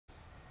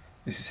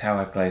This is how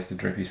I glaze the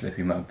Drippy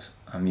Slippy mugs.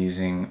 I'm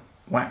using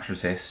wax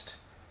resist.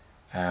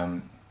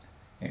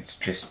 It's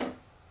just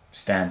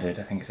standard,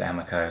 I think it's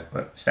Amaco,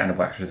 but standard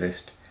wax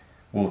resist,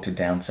 watered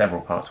down,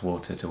 several parts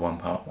water to 1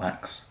 part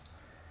wax.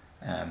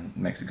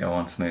 Makes it go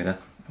on smoother.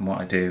 And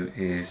what I do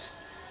is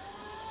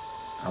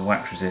I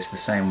wax resist the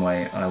same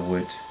way I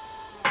would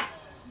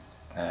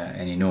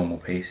any normal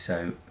piece,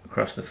 so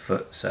across the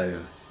foot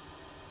so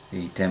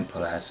the dent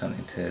puller has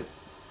something to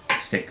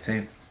stick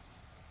to,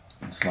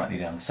 and slightly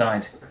down the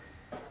side,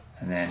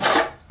 and then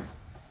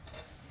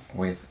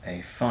with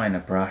a finer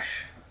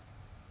brush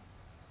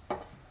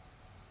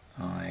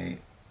I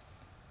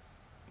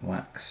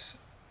wax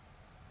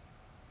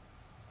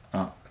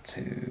up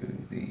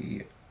to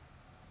the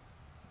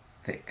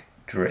thick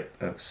drip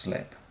of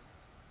slip.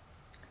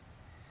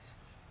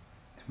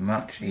 It's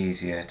much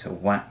easier to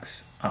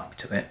wax up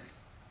to it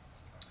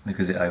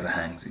because it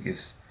overhangs. It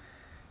gives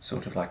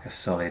sort of like a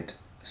solid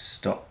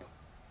stop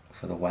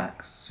for the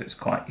wax, so it's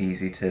quite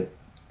easy to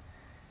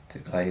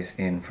glaze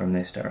in from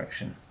this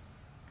direction.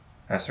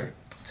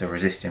 To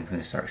resist in from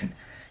this direction.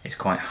 It's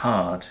quite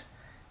hard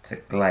to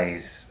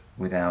glaze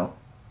without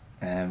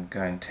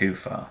going too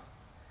far,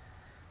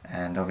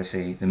 and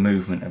obviously the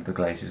movement of the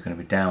glaze is going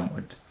to be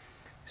downward,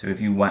 so if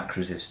you wax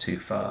resist too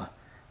far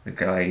the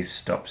glaze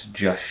stops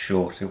just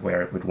short of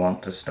where it would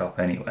want to stop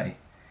anyway,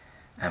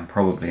 and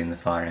probably in the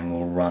firing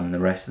will run the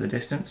rest of the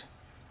distance.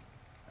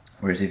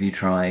 Whereas if you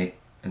try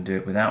and do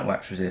it without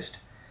wax resist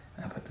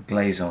and put the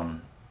glaze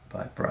on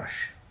by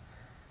brush,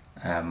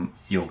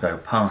 you'll go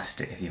past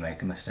it if you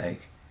make a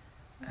mistake,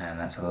 and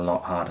that's a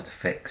lot harder to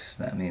fix.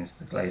 That means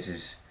the glaze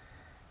is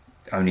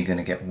only going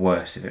to get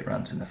worse if it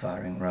runs in the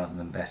firing rather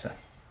than better.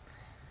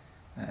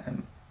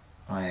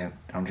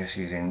 I'm just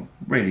using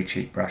really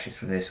cheap brushes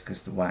for this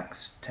because the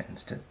wax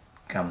tends to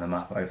gum them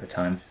up over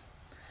time,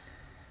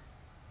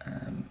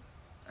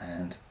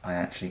 and I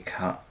actually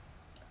cut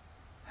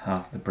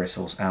half the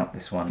bristles out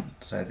this one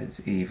so that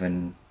it's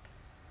even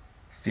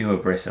fewer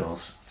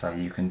bristles, so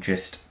you can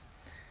just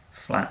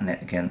flatten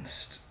it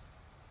against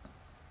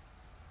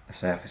the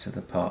surface of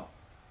the pot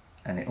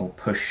and it will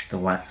push the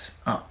wax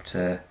up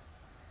to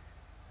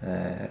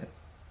the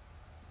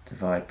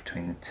divide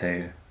between the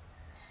two,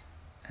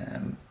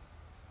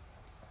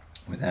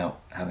 without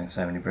having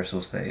so many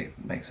bristles that it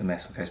makes a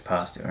mess or goes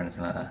past it or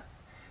anything like that.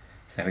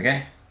 So there we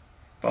go,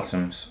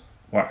 bottom's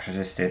wax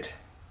resisted,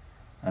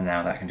 and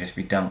now that can just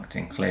be dunked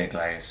in clear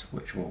glaze,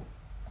 which will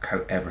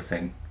coat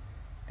everything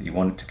that you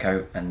want it to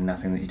coat and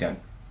nothing that you don't.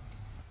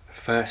 The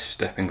first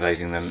step in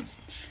glazing them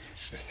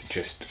is to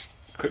just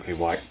quickly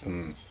wipe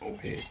them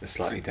with a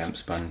slightly damp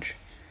sponge,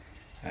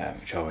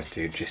 which I always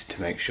do just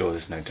to make sure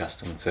there's no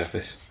dust on the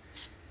surface.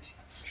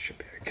 Should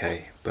be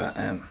okay, but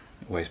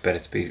always better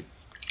to be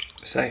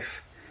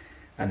safe.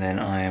 And then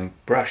I am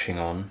brushing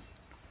on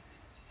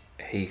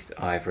Heath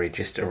Ivory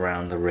just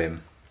around the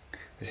rim.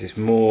 This is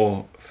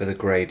more for the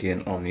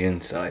gradient on the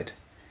inside,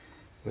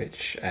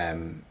 which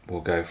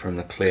will go from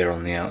the clear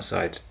on the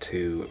outside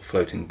to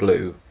floating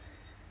blue,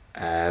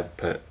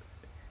 but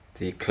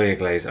the clear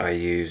glaze I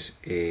use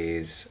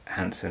is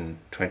Hansen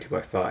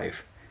 20x5,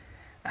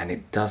 and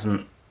it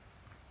doesn't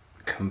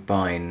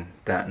combine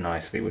that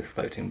nicely with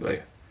floating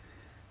blue.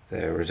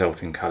 The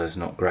resulting colour is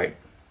not great.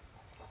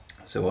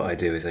 So what I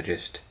do is I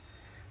just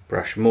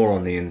brush more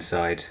on the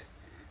inside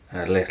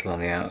and a little on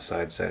the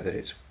outside so that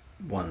it's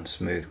one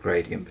smooth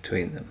gradient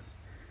between them.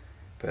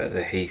 But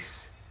the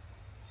Heath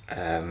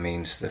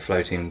means the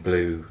floating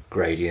blue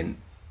gradient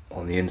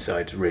on the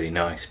inside is really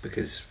nice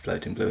because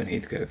floating blue and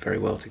Heath go very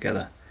well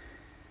together.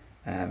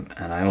 And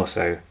I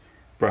also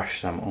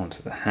brush some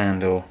onto the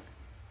handle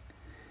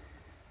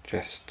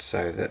just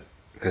so that,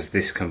 because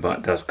this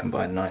does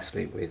combine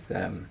nicely with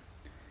the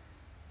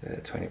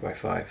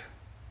 20x5.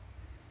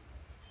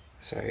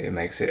 So it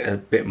makes it a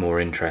bit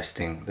more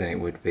interesting than it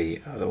would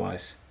be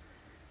otherwise.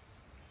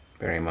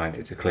 Bear in mind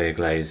it's a clear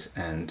glaze,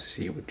 and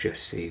so you would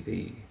just see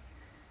the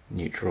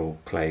neutral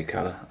clay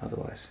colour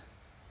otherwise.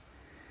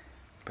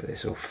 But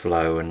this will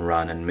flow and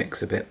run and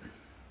mix a bit.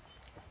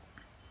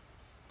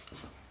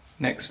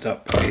 Next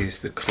up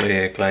is the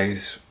clear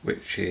glaze,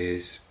 which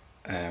is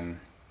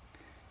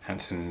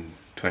Hansen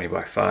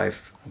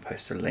 20x5. I'll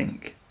post a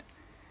link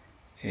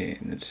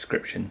in the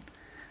description.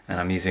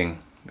 And I'm using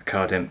the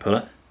car dent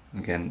puller.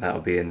 Again,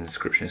 that'll be in the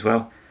description as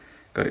well.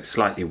 Got it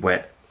slightly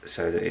wet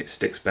so that it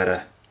sticks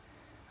better,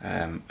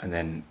 and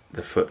then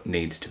the foot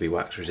needs to be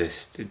wax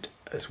resisted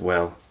as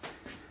well.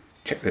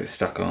 Check that it's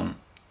stuck on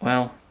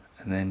well,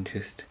 and then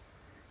just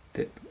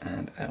dip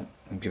and out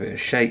and give it a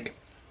shake.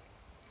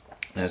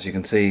 As you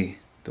can see,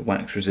 the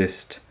wax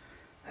resist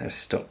has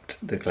stopped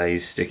the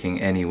glaze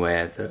sticking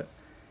anywhere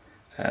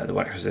that the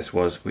wax resist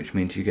was, which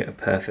means you get a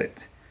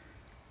perfect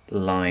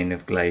line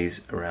of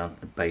glaze around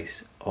the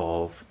base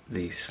of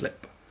the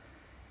slip.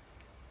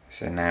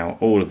 So now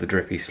all of the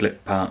drippy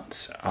slip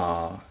parts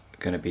are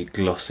going to be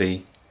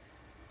glossy,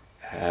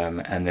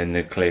 and then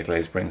the clear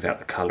glaze brings out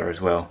the colour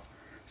as well,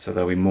 so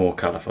they'll be more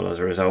colourful as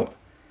a result.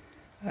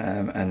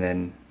 And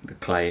then the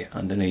clay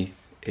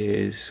underneath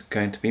is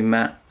going to be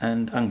matte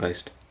and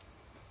unglazed.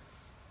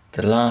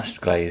 The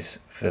last glaze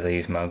for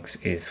these mugs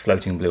is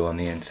floating blue on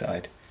the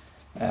inside,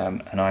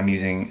 and I'm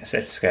using a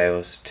set of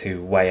scales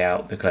to weigh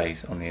out the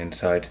glaze on the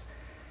inside.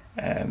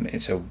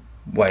 It's a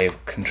way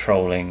of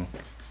controlling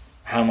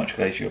how much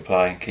glaze you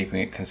apply and keeping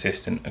it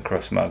consistent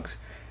across mugs,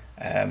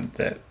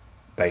 that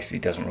basically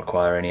doesn't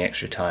require any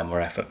extra time or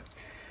effort.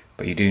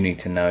 But you do need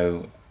to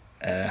know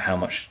how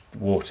much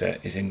water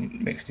is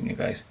mixed in your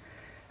glaze.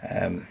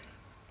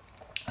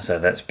 So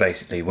that's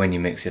basically when you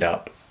mix it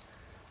up,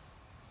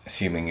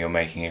 assuming you're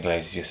making your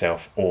glazes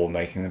yourself or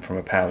making them from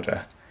a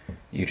powder,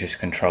 you just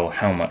control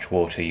how much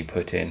water you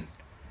put in,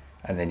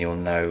 and then you'll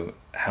know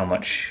how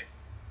much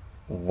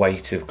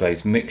weight of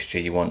glaze mixture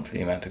you want for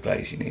the amount of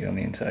glaze you need on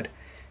the inside.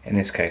 In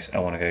this case, I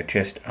want to go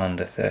just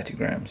under 30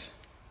 grams.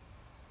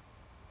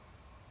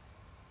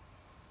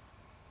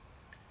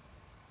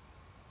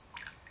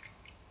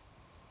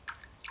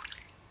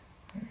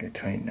 Go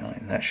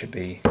 29, that should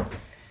be a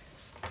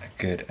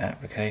good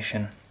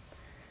application.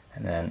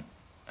 And then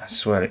I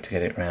swirl it to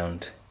get it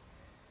round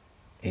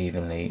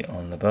evenly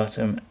on the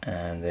bottom,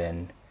 and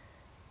then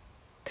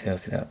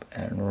tilt it up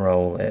and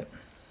roll it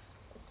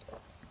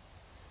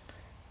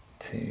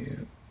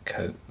to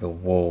coat the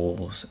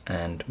walls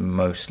and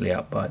mostly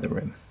up by the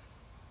rim.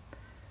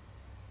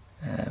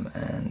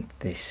 And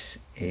this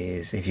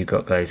is if you've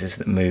got glazes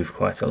that move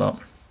quite a lot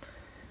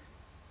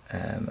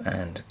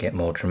and get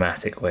more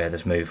dramatic where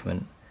there's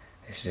movement,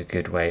 this is a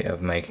good way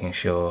of making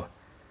sure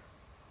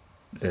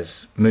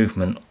there's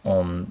movement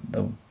on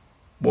the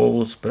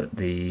walls, but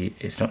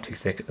it's not too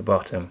thick at the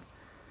bottom,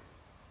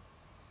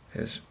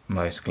 because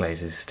most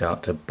glazes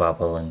start to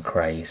bubble and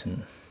craze,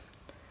 and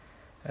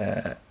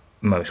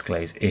most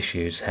glaze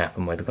issues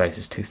happen where the glaze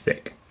is too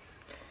thick.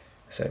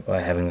 So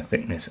by having the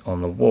thickness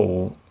on the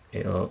wall,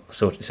 it'll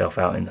sort itself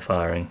out in the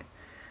firing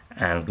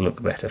and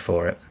look better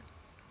for it.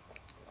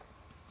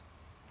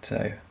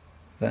 So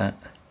that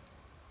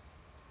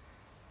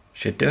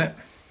should do it.